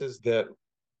businesses that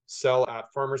sell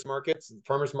at farmers markets.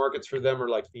 Farmers markets for them are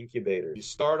like incubators. You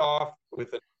start off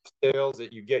with sales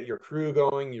that you get your crew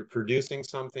going, you're producing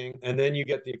something, and then you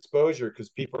get the exposure because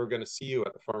people are going to see you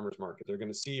at the farmers market. They're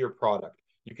going to see your product.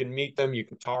 You can meet them, you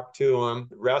can talk to them.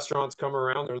 Restaurants come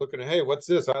around, they're looking at, hey, what's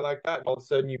this? I like that. All of a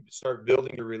sudden, you start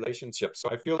building your relationship. So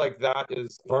I feel like that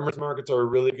is farmers markets are a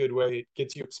really good way. It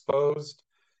gets you exposed,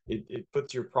 it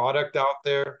puts your product out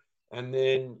there, and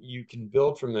then you can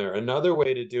build from there. Another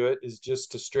way to do it is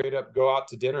just to straight up go out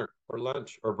to dinner or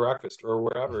lunch or breakfast or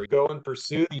wherever. Go and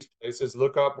pursue these places,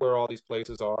 look up where all these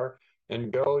places are,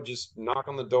 and go just knock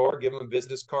on the door, give them a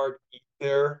business card, eat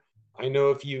there. I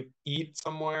know if you eat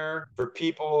somewhere, for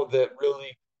people that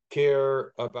really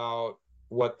care about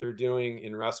what they're doing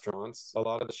in restaurants, a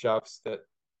lot of the chefs that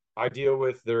I deal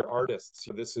with, they're artists.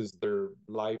 So this is their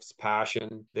life's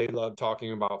passion. They love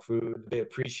talking about food. They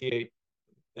appreciate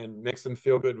and makes them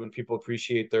feel good when people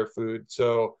appreciate their food.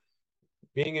 So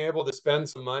being able to spend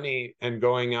some money and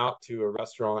going out to a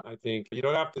restaurant, I think you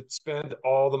don't have to spend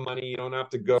all the money. You don't have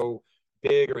to go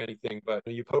big or anything, but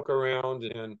you poke around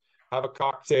and have a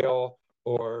cocktail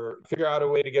or figure out a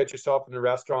way to get yourself in a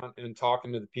restaurant and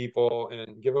talking to the people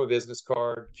and give them a business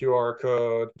card, QR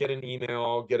code, get an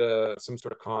email, get some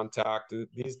sort of contact.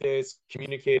 These days,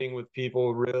 communicating with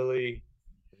people really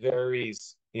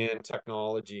varies in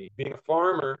technology. Being a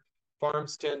farmer,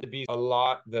 farms tend to be a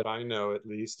lot that I know, at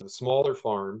least, smaller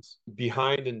farms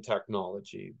behind in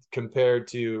technology compared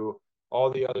to all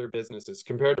the other businesses,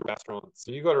 compared to restaurants.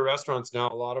 So you go to restaurants now,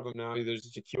 a lot of them now, there's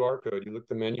just a QR code. You look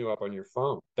the menu up on your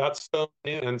phone. That's so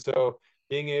new. And so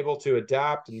being able to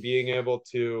adapt and being able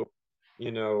to,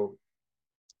 you know,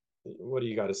 what do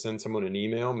you got to send someone an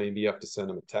email? Maybe you have to send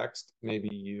them a text. Maybe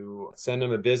you send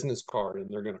them a business card and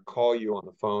they're going to call you on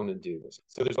the phone and do this.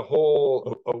 So there's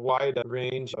a wide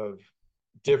range of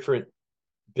different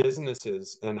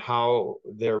businesses and how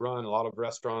they're run. A lot of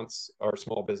restaurants are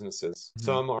small businesses. Mm-hmm.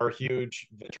 Some are huge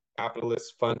venture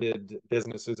capitalist funded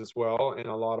businesses as well. And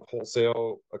a lot of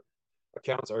wholesale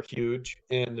accounts are huge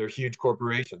and they're huge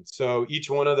corporations. So each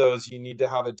one of those, you need to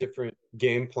have a different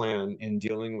game plan in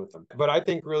dealing with them. But I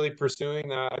think really pursuing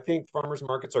that, I think farmers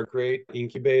markets are great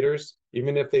incubators,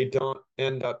 even if they don't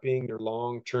end up being your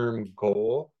long-term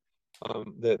goal,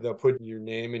 that they'll put your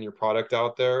name and your product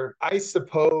out there. I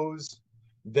suppose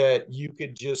that you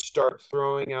could just start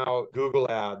throwing out Google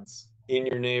ads in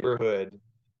your neighborhood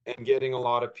and getting a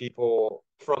lot of people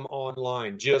from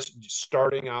online, just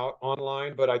starting out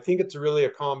online. But I think it's really a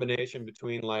combination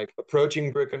between like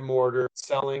approaching brick and mortar,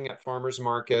 selling at farmers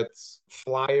markets,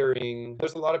 flyering.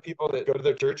 There's a lot of people that go to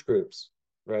their church groups,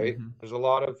 right? Mm-hmm. There's a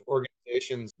lot of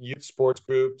organizations, youth sports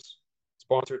groups,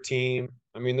 sponsor team.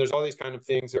 I mean, there's all these kind of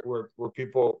things where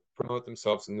people promote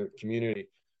themselves in the community.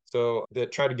 So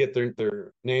that try to get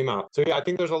their name out. So yeah, I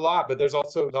think there's a lot, but there's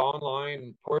also the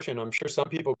online portion. I'm sure some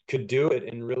people could do it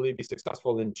and really be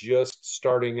successful in just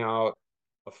starting out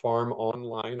a farm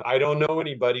online. I don't know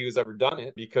anybody who's ever done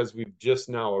it because we've just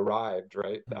now arrived,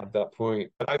 right, at that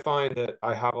point. But I find that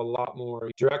I have a lot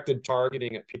more directed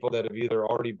targeting at people that have either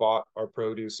already bought our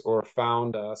produce or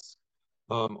found us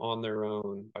on their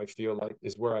own, I feel like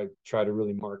is where I try to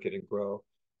really market and grow.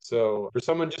 So for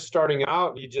someone just starting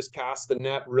out, you just cast the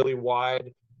net really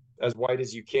wide, as wide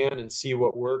as you can, and see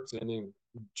what works, and then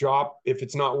drop. If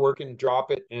it's not working,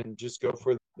 drop it and just go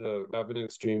for the revenue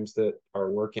streams that are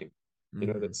working,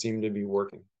 that seem to be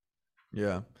working.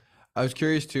 Yeah. I was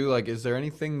curious too, like, is there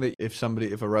anything that if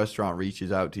a restaurant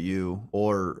reaches out to you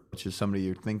or it's just somebody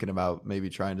you're thinking about maybe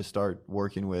trying to start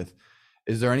working with,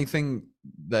 is there anything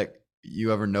that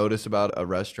you ever notice about a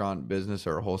restaurant business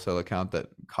or a wholesale account that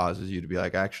causes you to be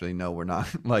like, actually, no, we're not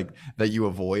like that you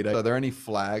avoid? Are there any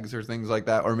flags or things like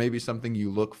that? Or maybe something you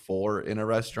look for in a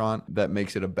restaurant that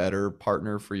makes it a better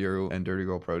partner for you and Dirty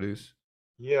Girl Produce?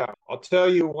 Yeah, I'll tell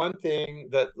you one thing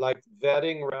that like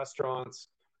vetting restaurants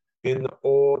in the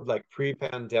old, like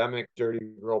pre-pandemic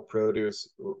Dirty Girl Produce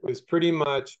was pretty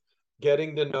much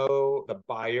getting to know the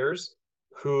buyers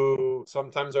who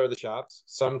sometimes are the chefs,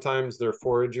 sometimes they're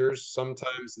foragers,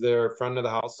 sometimes they're front of the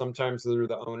house, sometimes they're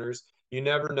the owners. You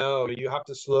never know. You have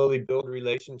to slowly build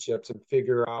relationships and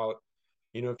figure out,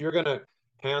 if you're going to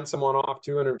hand someone off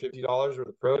 $250 worth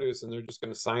of produce and they're just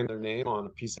going to sign their name on a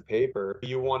piece of paper,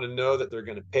 you want to know that they're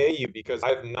going to pay you, because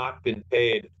I've not been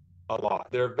paid a lot.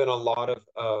 There have been a lot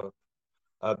of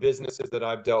businesses that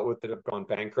I've dealt with that have gone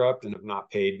bankrupt and have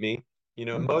not paid me.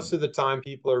 Most of the time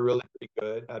people are really pretty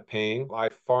good at paying by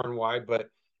far and wide, but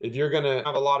if you're going to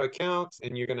have a lot of accounts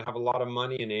and you're going to have a lot of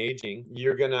money in aging,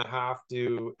 you're going to have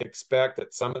to expect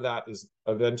that some of that is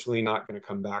eventually not going to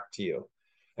come back to you.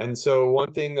 And so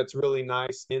one thing that's really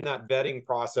nice in that vetting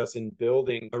process in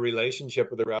building a relationship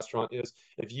with a restaurant is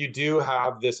if you do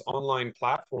have this online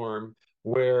platform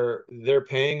where they're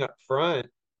paying up front,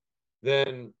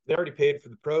 then they already paid for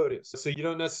the produce. So you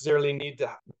don't necessarily need to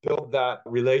build that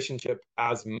relationship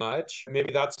as much.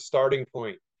 Maybe that's a starting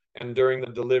point. And during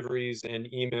the deliveries and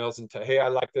emails and hey, I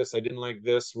like this, I didn't like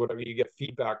this, whatever, you get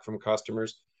feedback from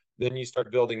customers, then you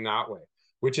start building that way,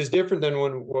 which is different than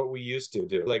what we used to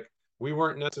do. Like we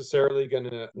weren't necessarily going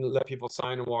to let people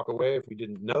sign and walk away if we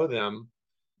didn't know them.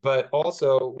 But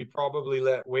also, we probably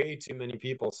let way too many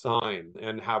people sign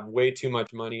and have way too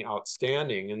much money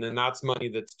outstanding. And then that's money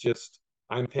that's just,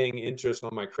 I'm paying interest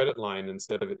on my credit line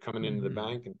instead of it coming into the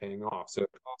bank and paying off. So it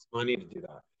costs money to do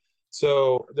that.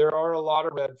 So there are a lot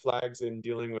of red flags in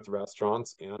dealing with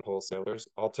restaurants and wholesalers.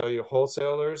 I'll tell you,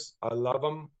 wholesalers, I love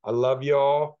them. I love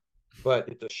y'all, but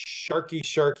it's a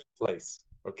sharky place.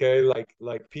 Okay.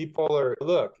 Like people are,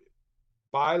 look,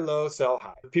 buy low, sell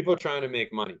high. People are trying to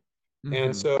make money.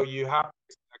 And so you have to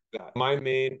expect that. My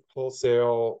main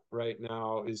wholesale right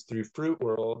now is through Fruit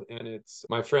World, and it's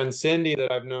my friend Cindy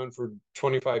that I've known for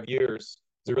 25 years.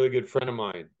 Is a really good friend of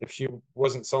mine. If she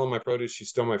wasn't selling my produce, she's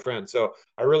still my friend. So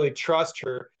I really trust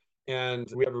her,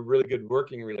 and we have a really good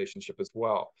working relationship as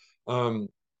well.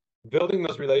 Building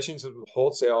those relationships with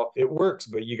wholesale, it works,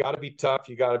 but you got to be tough.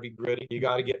 You got to be gritty. You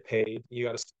got to get paid. You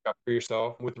got to stick up for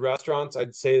yourself. With restaurants,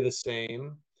 I'd say the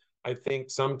same. I think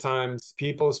sometimes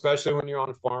people, especially when you're on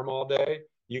a farm all day,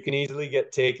 you can easily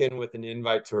get taken with an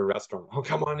invite to a restaurant. Oh,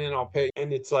 come on in, I'll pay.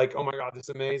 And it's like, oh my God, this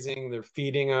is amazing. They're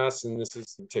feeding us and this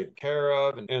is taken care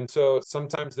of. And so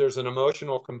sometimes there's an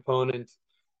emotional component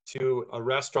to a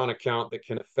restaurant account that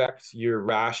can affect your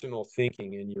rational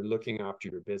thinking and you're looking after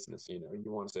your business. You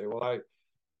want to say, well,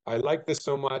 I like this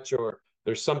so much, or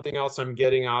there's something else I'm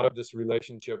getting out of this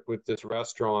relationship with this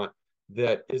restaurant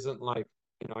that isn't like,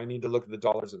 I need to look at the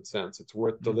dollars and cents. It's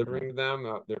worth delivering to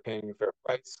them. They're paying a fair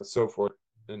price, and so forth.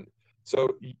 And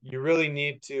so you really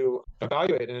need to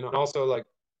evaluate. And also, like,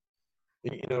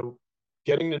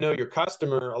 getting to know your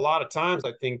customer. A lot of times,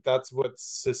 I think that's what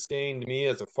sustained me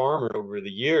as a farmer over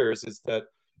the years is that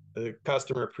the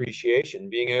customer appreciation,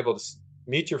 being able to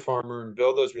meet your farmer and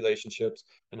build those relationships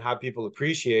and have people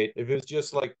appreciate. If it's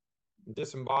just like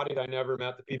disembodied, I never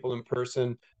met the people in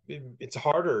person, it's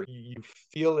harder. You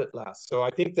feel it less. So I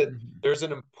think that there's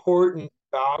an important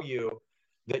value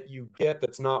that you get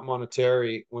that's not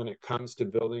monetary when it comes to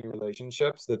building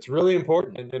relationships. That's really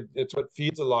important. And it's what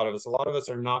feeds a lot of us. A lot of us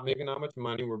are not making that much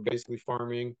money. We're basically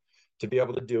farming to be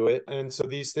able to do it. And so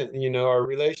these things, our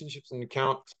relationships and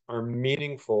accounts are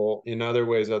meaningful in other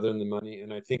ways other than the money.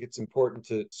 And I think it's important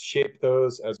to shape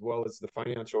those as well as the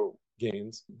financial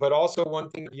gains. But also one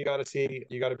thing you got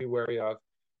to be wary of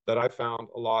that I found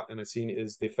a lot and I've seen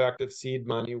is the effect of seed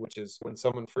money, which is when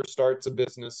someone first starts a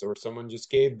business or someone just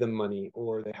gave them money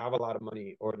or they have a lot of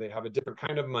money or they have a different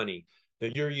kind of money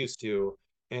that you're used to.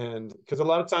 And because a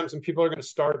lot of times when people are going to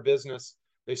start a business,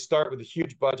 they start with a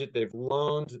huge budget, they've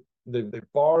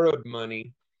borrowed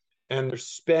money and they're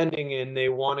spending and they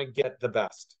want to get the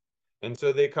best. And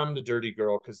so they come to Dirty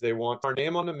Girl because they want our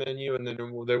name on the menu and then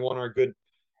they want our good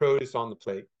produce on the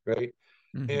plate, right?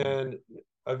 Mm-hmm. And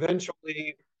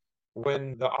eventually,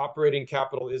 when the operating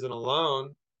capital isn't a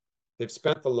loan, they've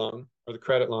spent the loan or the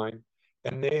credit line,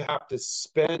 and they have to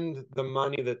spend the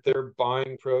money that they're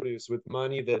buying produce with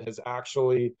money that has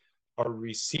actually are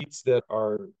receipts that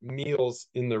are meals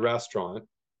in the restaurant.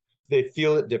 They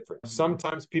feel it different.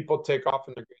 Sometimes people take off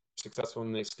and they're successful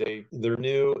and they stay. They're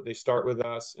new, they start with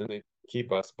us and they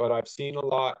keep us. But I've seen a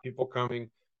lot people coming,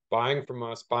 buying from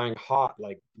us, buying hot,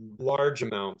 like large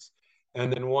amounts.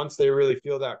 And then once they really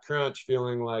feel that crunch,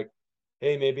 feeling like,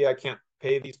 hey, maybe I can't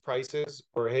pay these prices,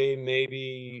 or hey,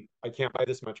 maybe I can't buy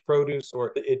this much produce,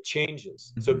 or it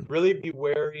changes. So Mm-hmm. really be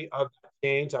wary of that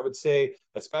change. I would say,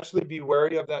 especially be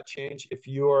wary of that change if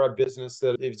you are a business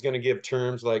that is going to give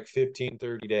terms like 15,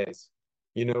 30 days.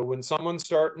 You know, when someone's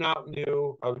starting out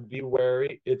new, I would be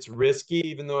wary. It's risky,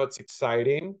 even though it's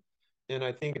exciting. And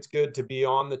I think it's good to be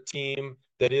on the team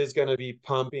that is going to be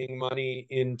pumping money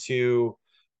into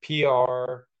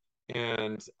PR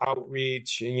and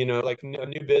outreach. And, you know, like a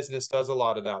new business does a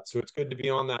lot of that. So it's good to be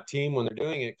on that team when they're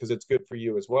doing it because it's good for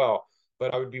you as well.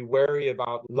 But I would be wary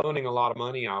about loaning a lot of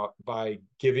money out by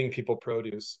giving people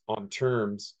produce on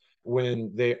terms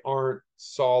when they aren't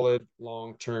solid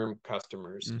long-term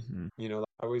customers. Mm-hmm. You know,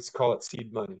 I always call it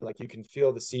seed money. Like you can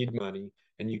feel the seed money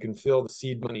and you can feel the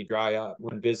seed money dry up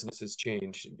when businesses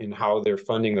change in how they're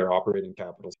funding their operating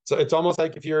capital. So it's almost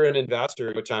like if you're an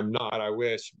investor, which I'm not, I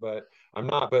wish, but I'm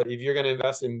not. But if you're going to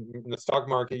invest in the stock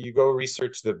market, you go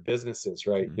research the businesses,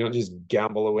 right? Mm-hmm. You don't just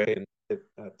gamble away and hit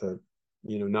at the,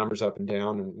 you know, numbers up and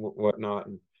down and whatnot.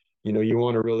 And you know, you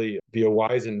want to really be a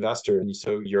wise investor. And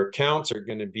so your accounts are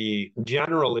going to be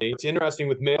generally, it's interesting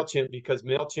with MailChimp because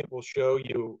MailChimp will show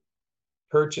you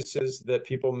purchases that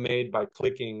people made by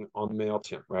clicking on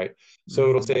MailChimp, right? So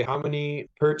it'll Mm-hmm. say how many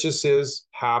purchases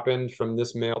happened from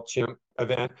this MailChimp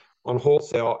event on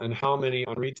wholesale and how many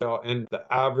on retail and the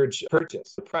average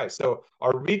purchase, the price. So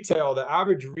our retail, the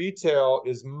average retail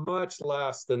is much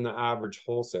less than the average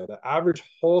wholesale. The average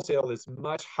wholesale is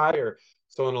much higher.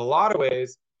 So in a lot of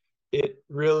ways, it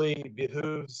really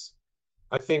behooves,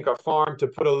 I think, a farm to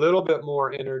put a little bit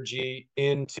more energy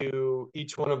into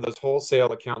each one of those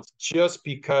wholesale accounts just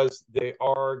because they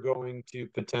are going to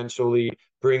potentially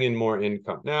bring in more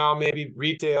income. Now, maybe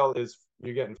retail is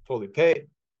you're getting fully paid,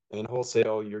 and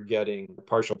wholesale you're getting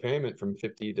partial payment from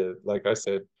 50 to, like I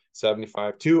said,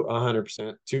 75 to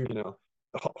 100% to, you know,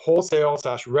 wholesale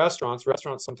slash restaurants.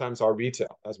 Restaurants sometimes are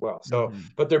retail as well. So, Mm-hmm.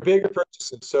 but they're bigger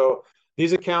purchases. So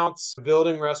these accounts,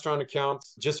 building restaurant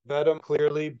accounts, just met them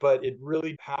clearly, but it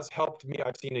really has helped me.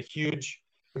 I've seen a huge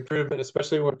improvement,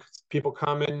 especially when people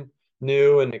come in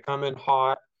new and they come in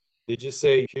hot. They just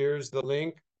say, here's the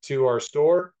link to our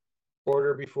store,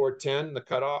 order before 10, the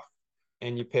cutoff,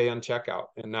 and you pay on checkout.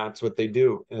 And that's what they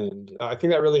do. And I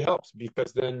think that really helps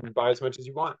because then you buy as much as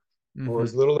you want or Mm-hmm.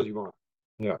 as little as you want.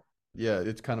 Yeah. Yeah,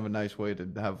 it's kind of a nice way to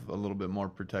have a little bit more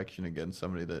protection against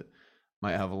somebody that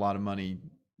might have a lot of money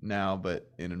now, but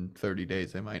in 30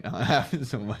 days they might not have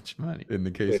so much money in the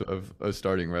case of a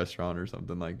starting restaurant or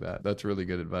something like that. That's really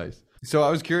good advice. So I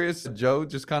was curious, Joe,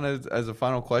 just kind of as a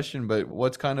final question, but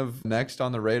what's kind of next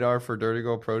on the radar for Dirty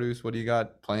Girl Produce? What do you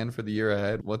got planned for the year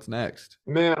ahead? What's next?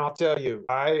 Man, I'll tell you,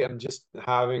 I am just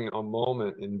having a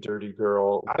moment in Dirty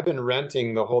Girl. I've been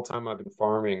renting the whole time I've been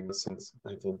farming since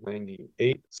I think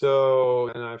 98. So,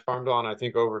 and I farmed on, I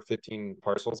think, over 15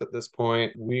 parcels at this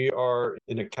point. We are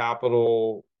in a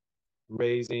capital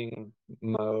raising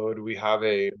mode. We have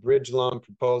a bridge loan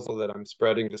proposal that I'm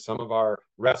spreading to some of our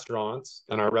restaurants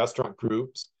and our restaurant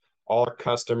groups, all our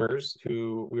customers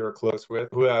who we are close with,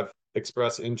 who have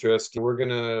expressed interest. We're going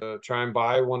to try and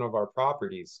buy one of our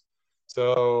properties.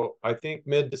 So I think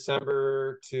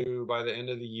mid-December to by the end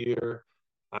of the year,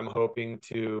 I'm hoping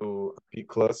to be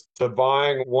close to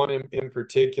buying one in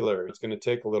particular. It's going to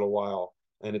take a little while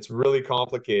and it's really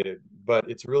complicated, but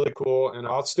it's really cool. And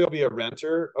I'll still be a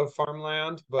renter of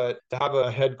farmland, but to have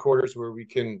a headquarters where we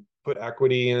can put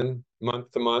equity in month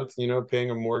to month, you know,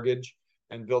 paying a mortgage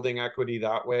and building equity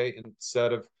that way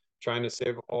instead of trying to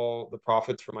save all the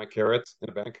profits for my carrots in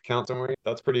a bank account somewhere.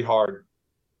 That's pretty hard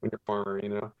when you're a farmer, you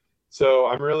know. So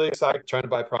I'm really excited trying to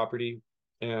buy property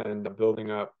and building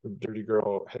up Dirty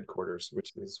Girl headquarters,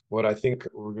 which is what I think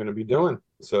we're going to be doing.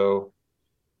 So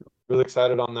really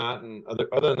excited on that. And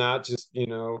other than that, just, you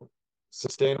know,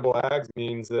 sustainable ags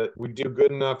means that we do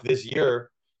good enough this year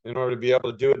in order to be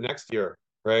able to do it next year,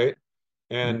 right?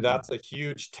 And Mm-hmm. that's a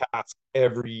huge task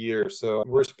every year. So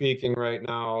we're speaking right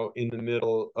now in the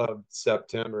middle of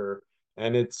September,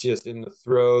 and it's just in the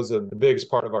throes of the biggest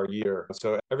part of our year.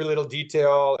 So every little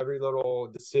detail, every little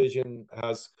decision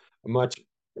has a much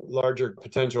larger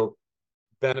potential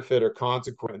benefit or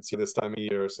consequence this time of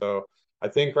year. So I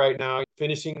think right now,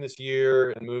 finishing this year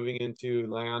and moving into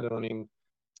land owning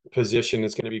position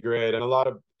is going to be great. And a lot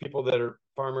of people that are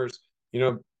farmers,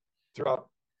 throughout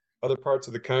other parts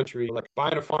of the country, like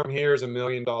buying a farm here is $1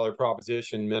 million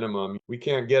proposition minimum. We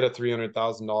can't get a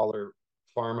 $300,000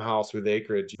 farmhouse with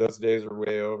acreage. Those days are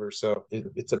way over. So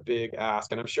it's a big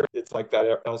ask. And I'm sure it's like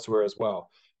that elsewhere as well.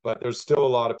 But there's still a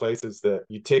lot of places that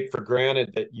you take for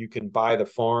granted that you can buy the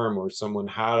farm, or someone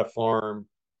had a farm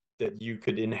that you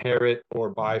could inherit or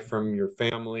buy from your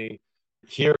family.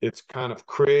 Here, it's kind of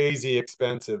crazy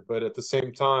expensive, but at the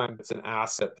same time, it's an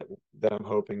asset that I'm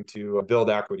hoping to build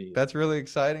equity. That's really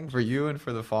exciting for you and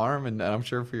for the farm, and I'm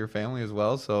sure for your family as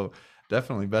well. So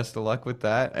definitely best of luck with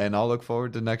that. And I'll look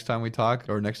forward to next time we talk,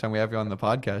 or next time we have you on the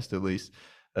podcast, at least.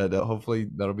 Hopefully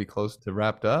that'll be close to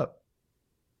wrapped up.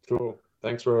 Cool.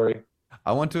 Thanks, Rory.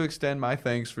 I want to extend my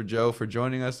thanks for Joe for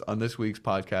joining us on this week's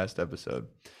podcast episode.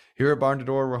 Here at Barn to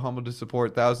Door, we're humbled to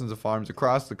support thousands of farms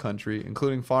across the country,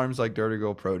 including farms like Dirty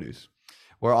Girl Produce.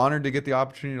 We're honored to get the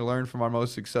opportunity to learn from our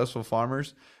most successful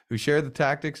farmers who share the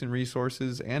tactics and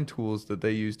resources and tools that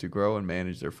they use to grow and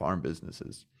manage their farm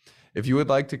businesses. If you would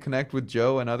like to connect with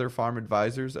Joe and other farm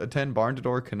advisors, attend Barn to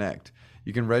Door Connect.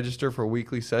 You can register for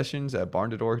weekly sessions at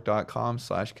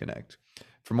barntodor.com/connect.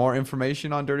 For more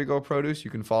information on Dirty Girl Produce,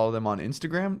 you can follow them on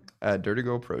Instagram at Dirty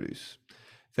Girl Produce.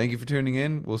 Thank you for tuning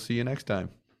in. We'll see you next time.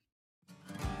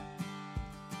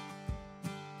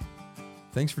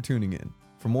 Thanks for tuning in.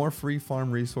 For more free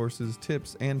farm resources,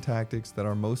 tips, and tactics that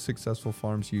our most successful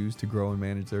farms use to grow and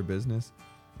manage their business,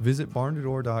 visit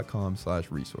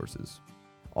barntodor.com/resources.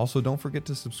 Also, don't forget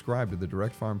to subscribe to the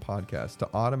Direct Farm Podcast to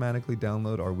automatically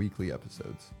download our weekly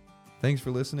episodes. Thanks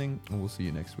for listening, and we'll see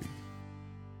you next week.